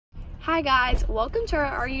Hi guys, welcome to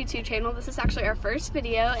our YouTube channel. This is actually our first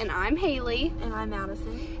video and I'm Haley. And I'm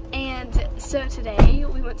Madison. And so today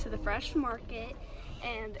we went to the fresh market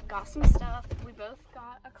and got some stuff. We both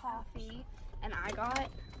got a coffee and I got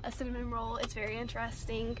a cinnamon roll. It's very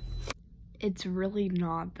interesting. It's really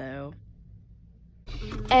not though.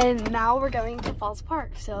 And now we're going to Falls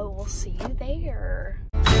Park, so we'll see you there.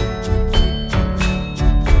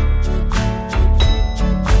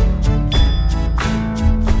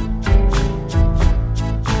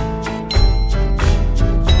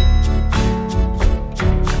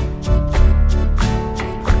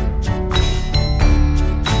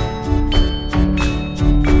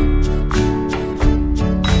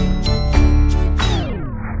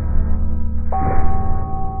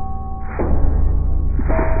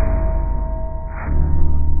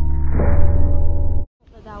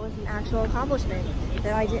 Accomplishment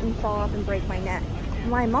that I didn't fall off and break my neck.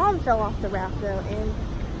 My mom fell off the raft though, and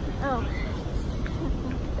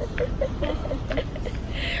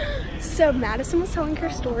So Madison was telling her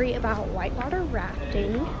story about whitewater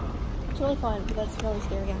rafting. it's really fun, but that's really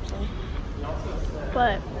scary actually.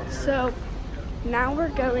 But so now we're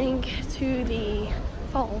going to the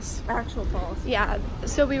falls. Actual falls. Yeah.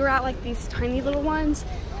 So we were at like these tiny little ones,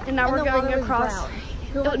 and now we're going across.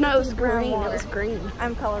 No, it was green. It was green.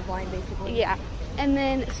 I'm colorblind, basically. Yeah. And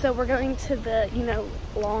then, so we're going to the,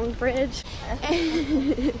 long bridge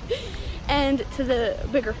and to the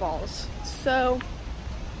bigger falls. So,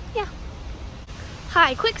 yeah.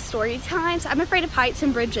 Hi, quick story times. I'm afraid of heights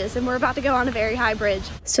and bridges, and we're about to go on a very high bridge.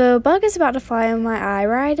 So, a bug is about to fly in my eye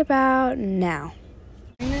right about now.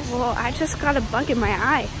 Well, I just got a bug in my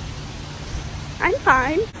eye. I'm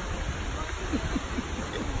fine.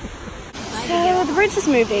 So the bridge is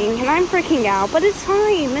moving and I'm freaking out, but it's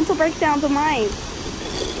fine. Mental breakdowns of mine.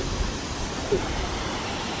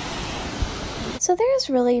 So there's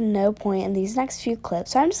really no point in these next few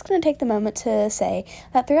clips, so I'm just going to take the moment to say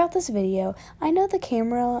that throughout this video, I know the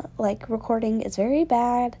camera recording is very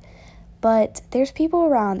bad, but there's people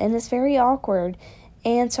around and it's very awkward,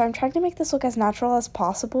 and so I'm trying to make this look as natural as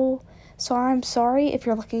possible, so I'm sorry if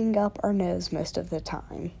you're looking up our nose most of the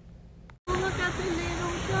time. Look at the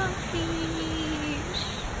little duckies.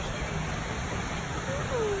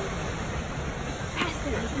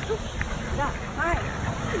 Hi.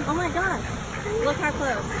 Oh my god. Look how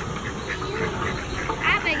close.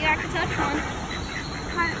 I bet you I could touch one.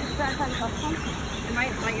 Is that a touch one? It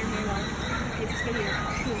might bite your hand off. Okay, just give me a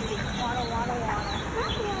waddle, waddle, waddle.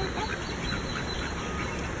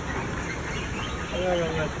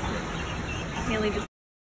 Haley just.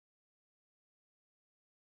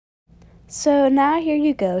 So now here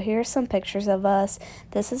you go. Here's some pictures of us.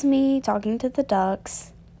 This is me talking to the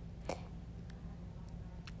ducks.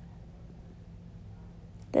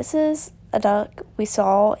 This is a duck we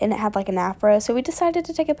saw and it had like an afro, so we decided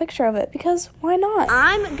to take a picture of it because why not?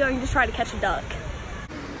 I'm going to try to catch a duck.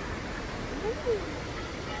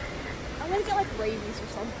 I'm gonna get like rabies or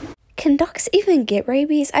something. Can ducks even get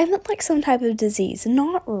rabies? I meant like some type of disease,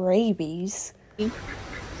 not rabies.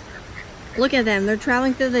 Look at them, they're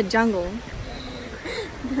traveling through the jungle.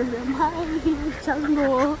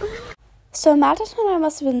 Jungle. So Madison and I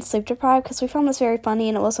must have been sleep deprived because we found this very funny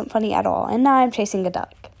and it wasn't funny at all. And now I'm chasing a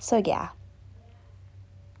duck. So yeah.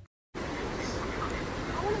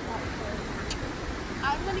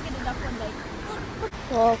 I'm gonna get a duck one day.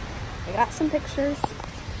 Well, I got some pictures.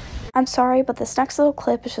 I'm sorry, but this next little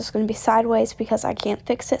clip is just going to be sideways because I can't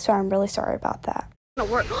fix it, so I'm really sorry about that.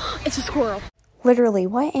 It's a squirrel. Literally,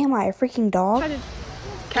 what am I, a freaking dog?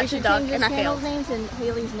 Catch a duck and I failed. Names in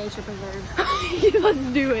Haley's Nature Preserve.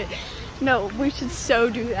 Let's do it. No, we should so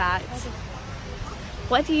do that.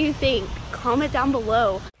 What do you think? Comment down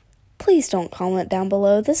below. Please don't comment down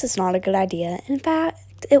below. This is not a good idea. In fact,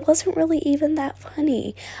 it wasn't really even that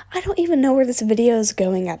funny. I don't even know where this video is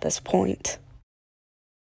going at this point.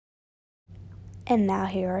 And now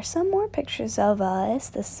here are some more pictures of us.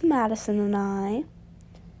 This is Madison and I.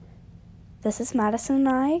 This is Madison and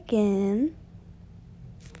I again.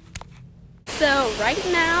 So right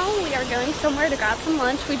now we are going somewhere to grab some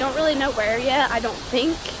lunch. We don't really know where yet, I don't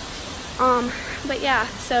think. But yeah,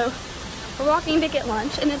 so we're walking to get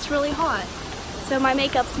lunch and it's really hot. So my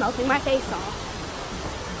makeup's melting my face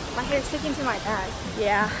off. My hair's sticking to my back.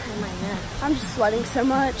 Yeah. And my neck. I'm just sweating so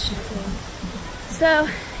much. So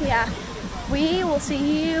yeah, we will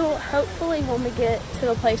see you hopefully when we get to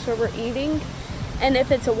the place where we're eating. And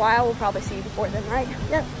if it's a while, we'll probably see you before then, right?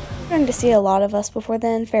 Yep. You're going to see a lot of us before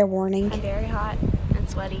then, fair warning. I'm very hot and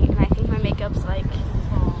sweaty, and I think my makeup's like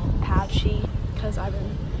patchy because I've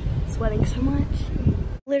been sweating so much.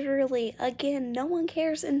 Literally, again, no one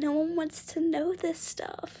cares and no one wants to know this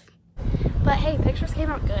stuff. But hey, pictures came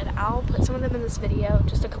out good. I'll put some of them in this video,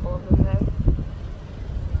 just a couple of them though.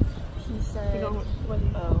 He said,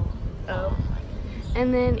 Oh.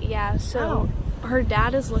 And then, yeah, so her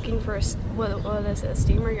dad is looking for a, what is it, a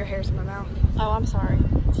steamer? Your hair's in my mouth. Oh, I'm sorry.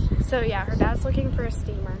 So yeah, her dad's looking for a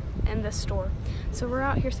steamer in this store. So we're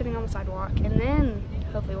out here sitting on the sidewalk, and then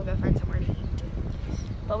hopefully we'll go find somewhere to eat.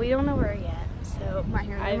 But we don't know where yet. So my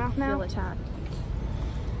hair's in my mouth now. I feel attacked.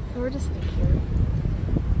 So we're just sitting here.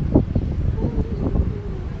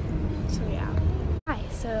 So yeah. Hi,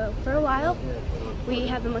 so for a while, we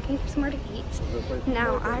have been looking for somewhere to eat.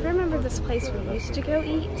 Now, I remember this place we used to go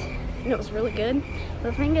eat, and it was really good.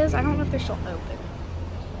 But the thing is, I don't know if they're still open.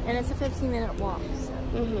 And it's a 15-minute walk, so.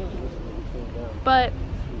 But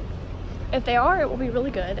if they are, it will be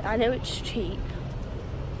really good. I know it's cheap.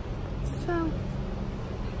 So,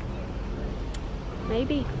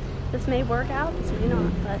 maybe. This may work out, this may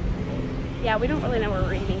not, but yeah, we don't really know where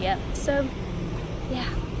we're eating yet. So, yeah.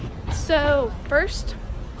 So, first,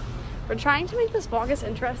 we're trying to make this vlog as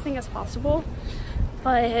interesting as possible,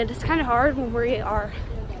 but it's kind of hard when we are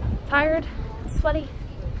tired, sweaty,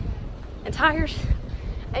 and tired.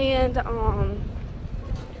 And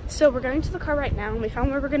so we're going to the car right now, and we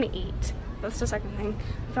found where we're gonna eat. That's the second thing.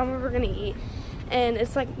 We found where we're gonna eat, and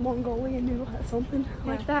it's like Mongolian noodle hut, something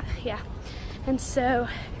like that. Yeah. And so,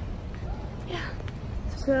 yeah.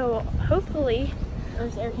 So hopefully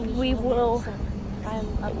we will. So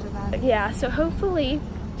I'm up for that. Yeah. So hopefully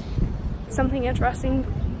something interesting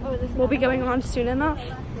will be going on soon enough,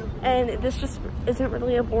 and this just isn't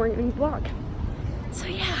really a boring vlog. So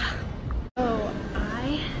yeah. So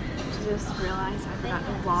I just realized I forgot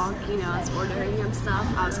to vlog, you know, us ordering and stuff.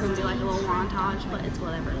 I was gonna do like a little montage, but it's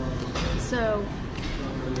whatever. So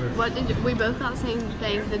what did we both got the same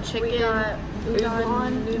thing? The chicken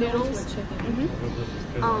udon noodles with chicken.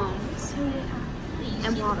 So yeah,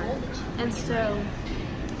 and water. And so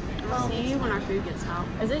we'll see you when our food gets out.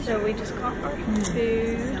 So we just got our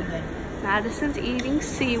food. Madison's eating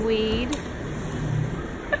seaweed.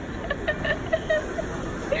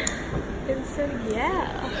 And so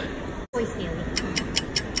yeah. Always scary.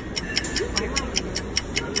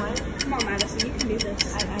 Come on, Madison, you can do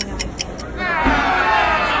this. I know. I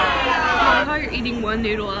love how you're eating one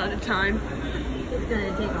noodle at a time. It's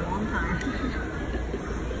gonna take a long time.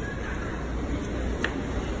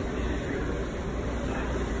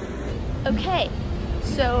 Okay,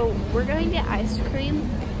 so we're going to get ice cream,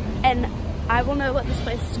 and I will know what this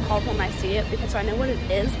place is called when I see it, because I know what it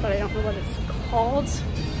is, but I don't know what it's called.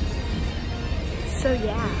 So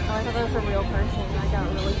yeah. Oh, I thought that was a real person. I got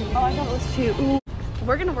really confused. Oh, I thought it was too. Ooh.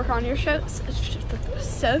 We're gonna work on your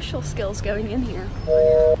social skills going in here.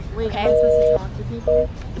 Wait, okay. am I supposed to talk to people?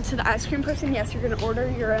 To the ice cream person, yes, you're gonna order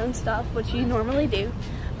your own stuff, which you normally do,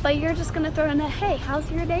 but you're just gonna throw in a, hey,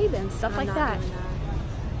 how's your day been? Stuff like that.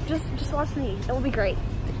 Just watch me. It will be great.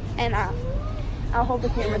 And I'll hold the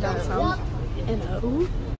camera down some. And oh.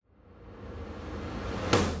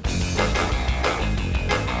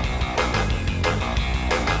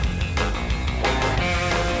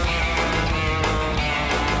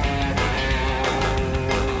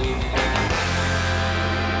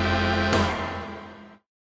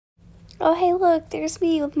 Oh, hey, look, there's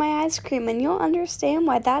me with my ice cream, and you'll understand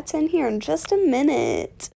why that's in here in just a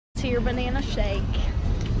minute. To your banana shake.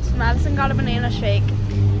 So Madison got a banana shake,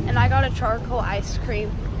 and I got a charcoal ice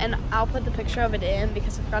cream, and I'll put the picture of it in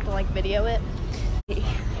because I forgot to like video it.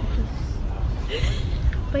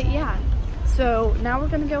 But yeah, so now we're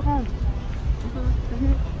gonna go home.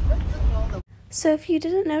 So if you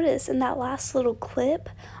didn't notice in that last little clip,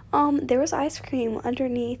 there was ice cream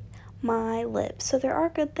underneath my lips. So there are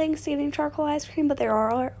good things to eating charcoal ice cream, but there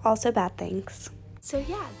are also bad things. So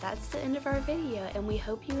yeah, that's the end of our video, and we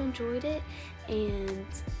hope you enjoyed it, and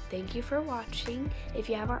thank you for watching. If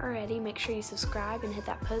you haven't already, make sure you subscribe and hit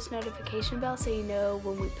that post notification bell so you know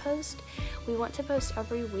when we post. We want to post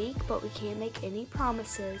every week, but we can't make any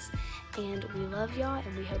promises, and we love y'all,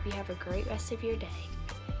 and we hope you have a great rest of your day.